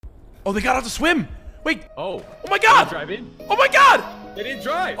Oh, they got out to swim. Wait. Oh. Oh my God. Drive in. Oh my God. They didn't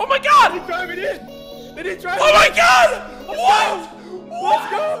drive. Oh my God. They didn't drive it in. They didn't drive. Oh my God. What? Let's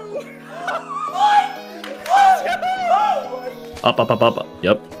go. Up.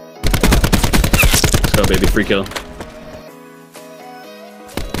 Yep. Let's go, baby. Free kill.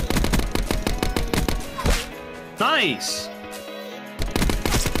 Nice.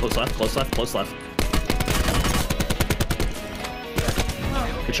 Close left.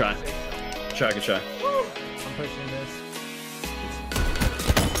 Good try. Good try. I'm pushing this.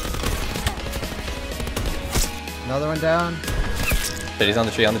 Another one down. He's on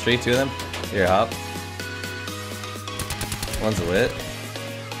the tree, two of them. Here, hop. One's lit.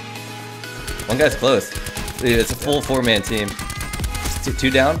 One guy's close. Dude, it's a full 4-man team.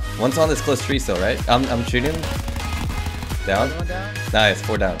 Two down. One's on this close tree still, right? I'm shooting him. Down. One down. Nice,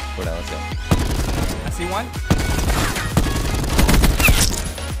 4 down. Let's go. I see one.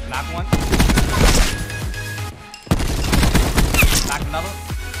 Knock one. Knock another.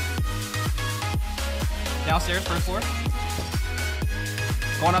 Downstairs, first floor.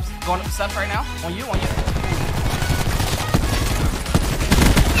 Going up steps right now. On you.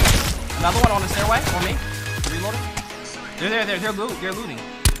 Another one on the stairway. On me. Reloading. They're looting.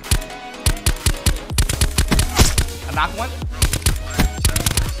 I knocked one.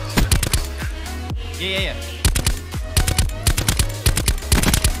 Yeah.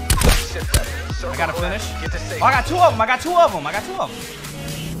 I gotta finish. Oh, I got two of them.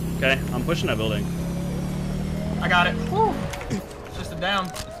 Okay, I'm pushing that building. I got it. Woo. It's just a down.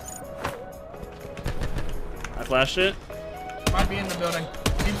 I flashed it. Might be in the building.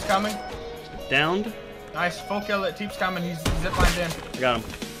 Team's coming. Downed. Nice. Full kill it. Team's coming. He's ziplined in. I got him.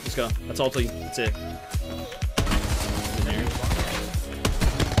 Let's go. That's all to you. That's it. In there.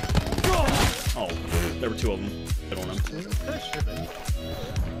 Oh, there were 2 of them. Good on him.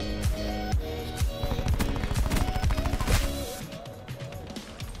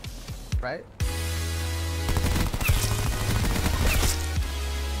 Right?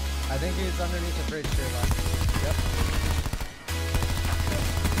 I think he's underneath the bridge here, left. Yep.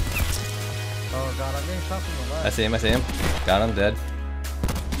 Oh God, I'm getting shot from the left. I see him. Got him, dead.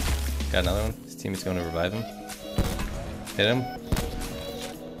 Got another one. His teammate's going to revive him. Hit him.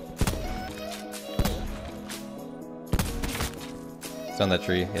 It's on that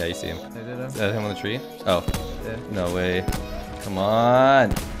tree. Yeah, you see him. They did him. Is that him on the tree? Oh. Yeah. No way. Come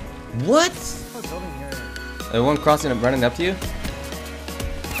on. What? What's building here? The one crossing and running up to you?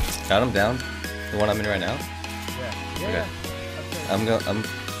 Got him down. The one I'm in right now? Yeah. Okay. I'm going up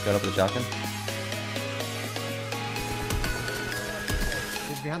with the shotgun.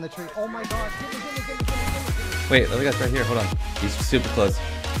 He's behind the tree. Oh my God. Get me. Wait, the other guy's right here. Hold on. He's super close.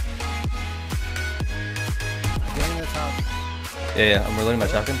 Get in this house. Yeah. I'm reloading my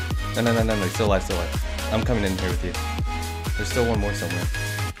shotgun. No. He's still alive. I'm coming in here with you. There's still one more somewhere.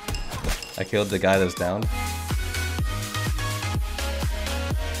 I killed the guy that was down.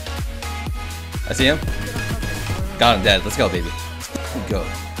 I see him. Got him dead. Let's go, baby. Let's go.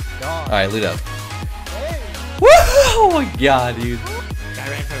 Alright, loot up. Woo! Oh my God, dude. Guy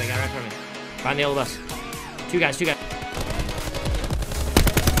right in front of me. Find the old bus. Two guys. Got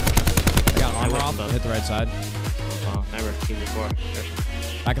armor off. Hit the right side. Oh, never seen before.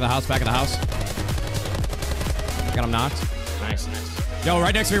 Back of the house. Got him knocked. Nice. Yo,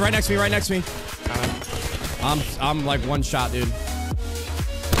 right next to me. I'm like 1 shot, dude.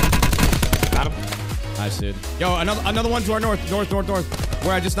 Got him. Nice, dude. Yo, another one to our north.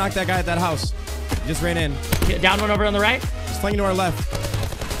 Where I just knocked that guy at that house. He just ran in. Down one over on the right. He's flinging to our left.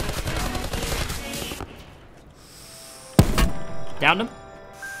 Downed him.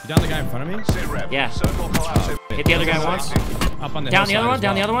 You down the guy in front of me? Yeah. Hit the other guy once. Up on the Down the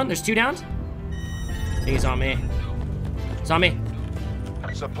other one. There's 2 downs. I think he's on me. It's on me.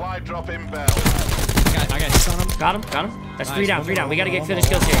 Supply drop inbound. I got hits on him. Got him. That's Nice. 3 down. We gotta get finish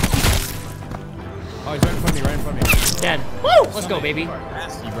kills here. Oh, he's right in front of me. Dead. Woo! Let's go, baby.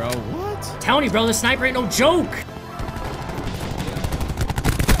 Nasty, bro. What? Telling you, bro, the sniper ain't no joke.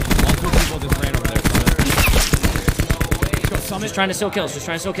 Multiple people just ran over there. Just trying to steal kills. There's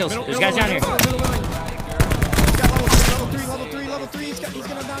guys down here. Level 3. He's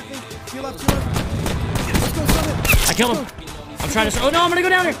gonna knock me. Two left. I killed him. I'm trying to. Oh no, I'm gonna go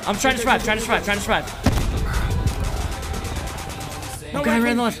down here. I'm trying to survive. No, guy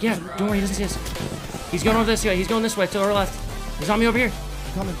ran left. Yeah, don't worry, he doesn't see us. He's going over this way. He's going this way to our left. He's on me over here.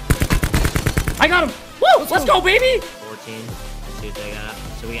 I'm coming. I got him. Woo! Let's go, baby. 14. Let's see what they got.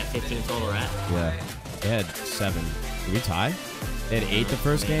 So we got 15 total, right? Yeah. They had 7. Did we tie? They had 8 the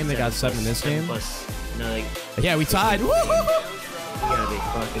first game. They got 7 this game. Plus, no, yeah, we tied. You gotta be.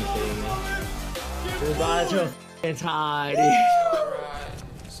 fucking kidding me? Dude, that's your f***ing tie, dude.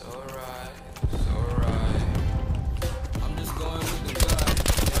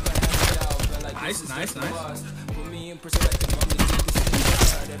 Nice, nice, nice.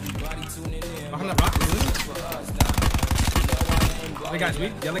 Behind that rock, really? The other guy's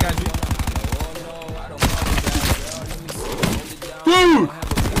weak. The other guy's weak. Dude!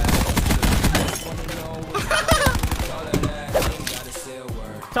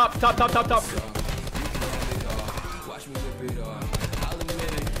 Top, top, top, top, top.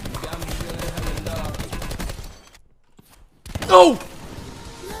 No!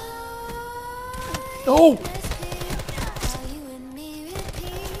 No!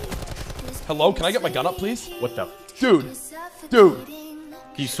 Hello, can I get my gun up, please? What the? Dude! Dude!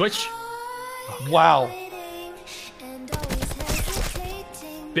 Can you switch? Wow.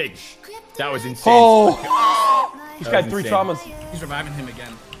 Big. That was insane. Oh! He's That got was 3 insane. traumas. He's reviving him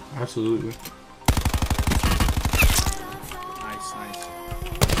again. Absolutely. Nice, nice.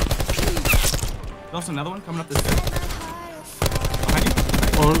 There's also another one coming up this way. Behind you.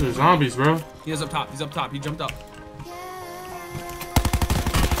 Oh, those are zombies, bro. He is up top. He's up top. He jumped up.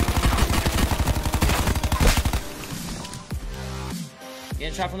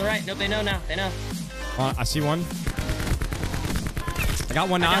 Getting shot from the right. Nope, they know now. They know. I see one. I got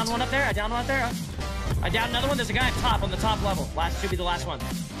one I knocked. downed one up there. I downed one up there. I downed another one. There's a guy up top on the top level. Last should be the last one.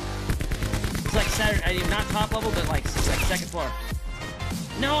 It's like center. I mean, not top level, but like second floor.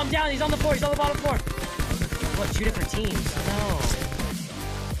 No, I'm down. He's on the floor. He's on the bottom floor. What? 2 different teams. No.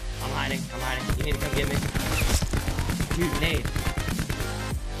 I'm hiding. I'm hiding. You need to come get me. Dude, nade.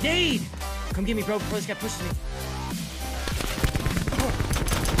 Nade! Come get me, bro, before this guy pushes me.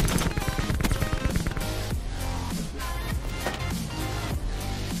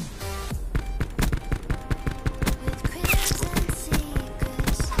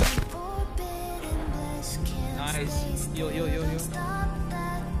 Nice. Heal, heal, heal, heal.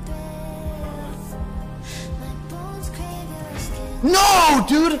 No,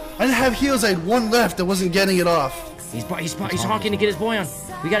 dude! I didn't have heals. I had 1 left. I wasn't getting it off. He's honking to get his boy on.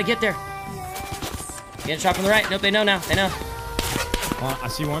 We gotta get there. Getting shot from the right. Nope, they know now. They know. I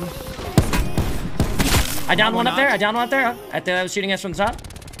see one. I downed one up there. I downed one up there. I was shooting us from the top.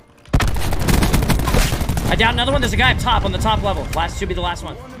 I downed another one. There's a guy up top on the top level. Last should be the last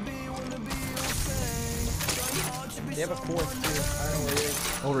one. They have a 4th too. I don't know where it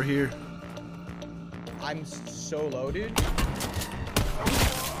is. Over here. I'm so low, dude.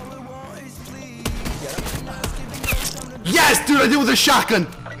 Yes, dude! I did it with a shotgun.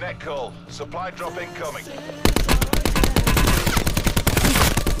 Net call. Supply drop incoming.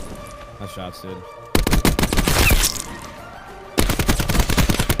 Nice shots, dude.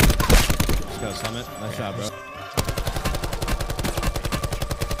 Just got a summit. Nice shot, bro.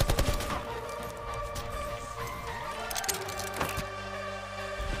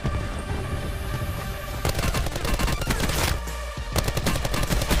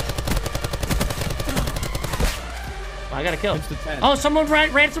 I got a kill. Oh, someone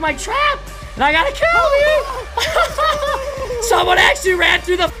ran through my trap, and I got a kill, dude. Someone actually ran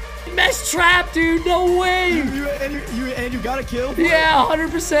through the mesh trap, dude. No way. You got a kill? Yeah,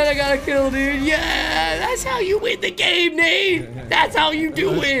 100% I got a kill, dude. Yeah, that's how you win the game, Nate. That's how you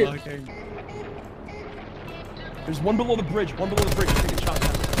do it. There's one below the bridge. One below the bridge. Take a shot.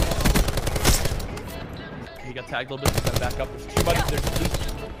 He got tagged a little bit. He's gotta back up. There's 2 buddies. There's 2.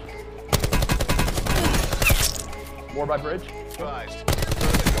 More by bridge. Advised.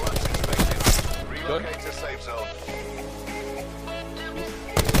 Further collapse expected. Relocate to safe zone.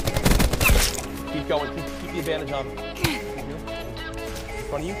 Keep going. Keep the advantage on. In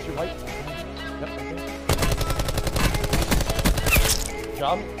front of you. To your right. Yep. Okay. Good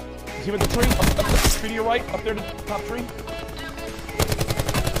job. Is he with the tree? Up tree to your right. Up there to the top tree.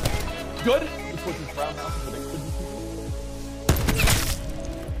 Good. This was his brown house.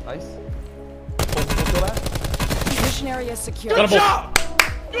 Nice. Pull that. Mission area secure. Good job!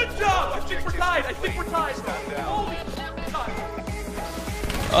 Good job! I think we're tied. I think we're tied. Holy shit, we're tied.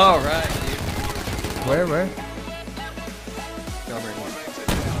 Alright, dude. Where?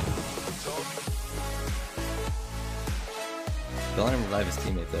 Don't let him revive his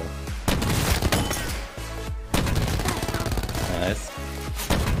teammate, though. Nice.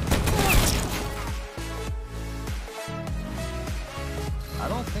 I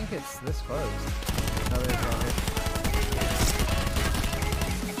don't think it's this close. No, there's no Hitch.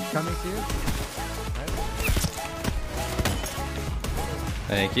 Coming to you. Right.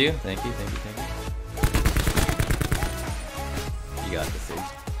 Thank you. Thank you. You got this, Hitch.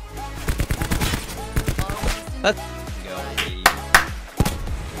 Let's go.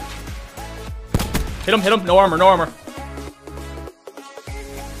 Hit him. No armor, no armor.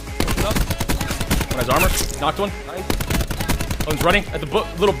 One has armor. Knocked one. One's running at the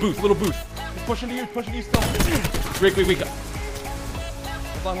little booth. He's pushing to you still. Weak.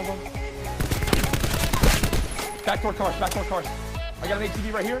 Hold on. Backdoor cars. I got an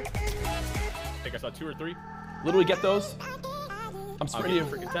ATV right here. I think I saw 2 or 3. Literally get those. I'm spraying you.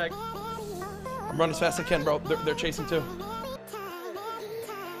 Freaking tag. I'm running as fast as I can, bro. They're chasing too.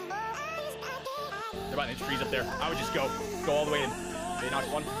 They're about to hit trees up there. I would just go all the way in. They knocked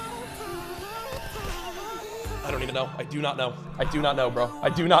one. I don't even know. I do not know, bro.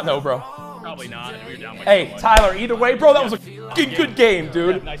 Probably not. We were down by Hey, so much. Tyler, either way, bro, that was a fucking good game,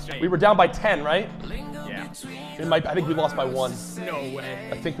 dude. Yeah, nice game. We were down by 10, right? Yeah. I think we lost by 1. No way.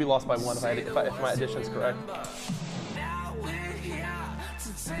 I think we lost by 1 if my addition's correct.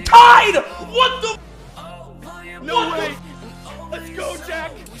 Tied! What the? No way. Let's go,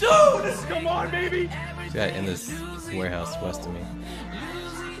 Jack. Dude, come on, baby. There's a guy in this warehouse west of me.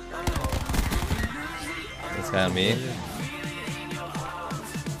 This guy on me.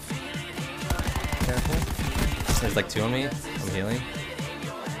 Careful. There's like 2 on me. I'm healing.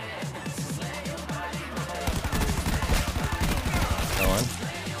 Go on.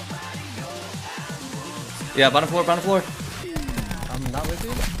 Yeah, bottom floor. I'm not with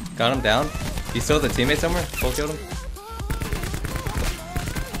you. Got him down. He's still with a teammate somewhere. Full killed him.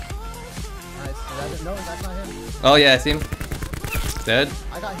 Nice. No, that's not him. Oh yeah, I see him. Dead.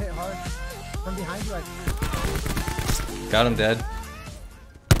 I got hit hard. From behind you, Got him dead.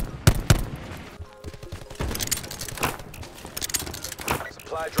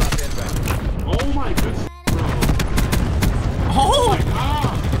 Supply drop inbound. Oh my goodness, bro. Oh my god.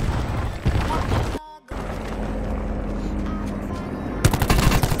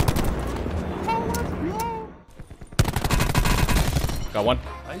 Got one.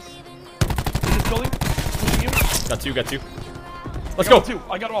 Nice. In this building. Pushing you. Got two. Let's go. 2.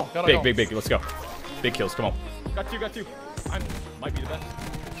 I got it all. Big. Let's go. Big kills. Come on. Got two. Might be the best.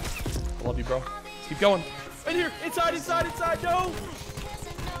 I love you, bro. Let's keep going. Right here. Inside. No.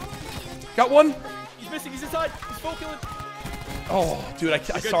 Got one. He's missing. He's inside. He's full killing. Oh, dude,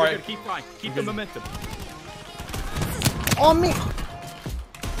 Good, sorry. good. Keep trying. Keep the momentum. On me.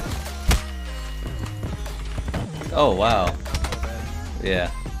 Oh wow.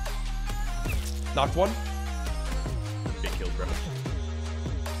 Yeah. Knocked one. Big kills, bro.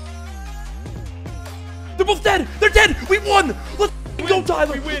 They're both dead. They're dead. We won. Let's go,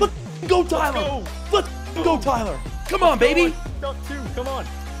 Tyler. We win. Let's go, Tyler. Let's go, Tyler. Come on, baby. Got 2. Come on.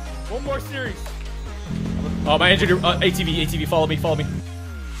 One more series. Oh, my injured. ATV. Follow me.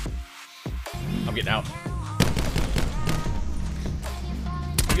 I'm getting out.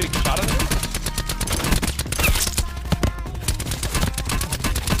 You getting shot at him?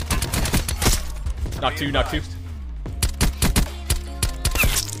 Knock two.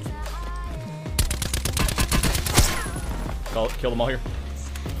 Kill them all here.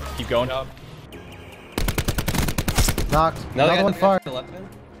 Keep going. Knocked. No, Another one far. to the left of him.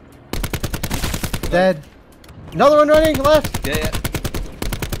 Dead. Another one running left. Yeah.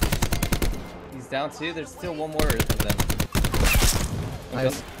 He's down 2. There's still one more of them.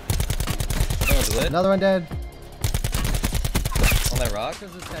 Nice. That one's lit. Another one dead. On that rock. Where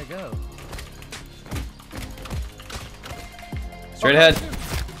does this guy go? Straight ahead.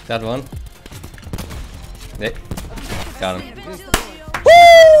 Got one. Hey. Got him. Woo!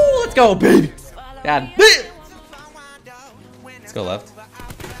 Let's go, baby. God. Let's go left.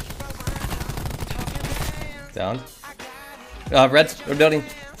 Down. Red building.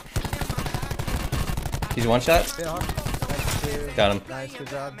 He's one shot. Got him. Nice, good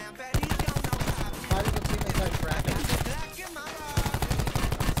job.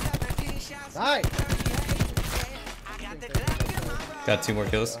 Nice. Got 2 more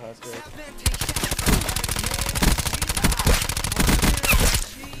kills.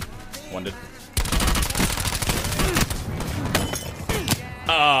 One did.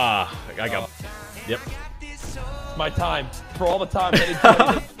 I got. Yep. My time. For all the time. It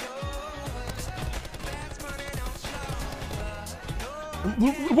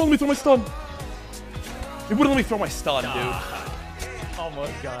wouldn't let me throw my stun. It wouldn't let me throw my stun, dude.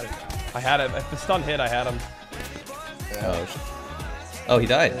 Almost got it. I had him. If the stun hit, I had him. Oh, he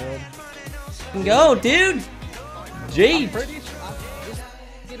died. Go, dude. Jeez. Pretty sure. Just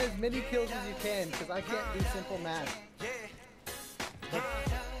get as many kills as you can, because I can't do simple math.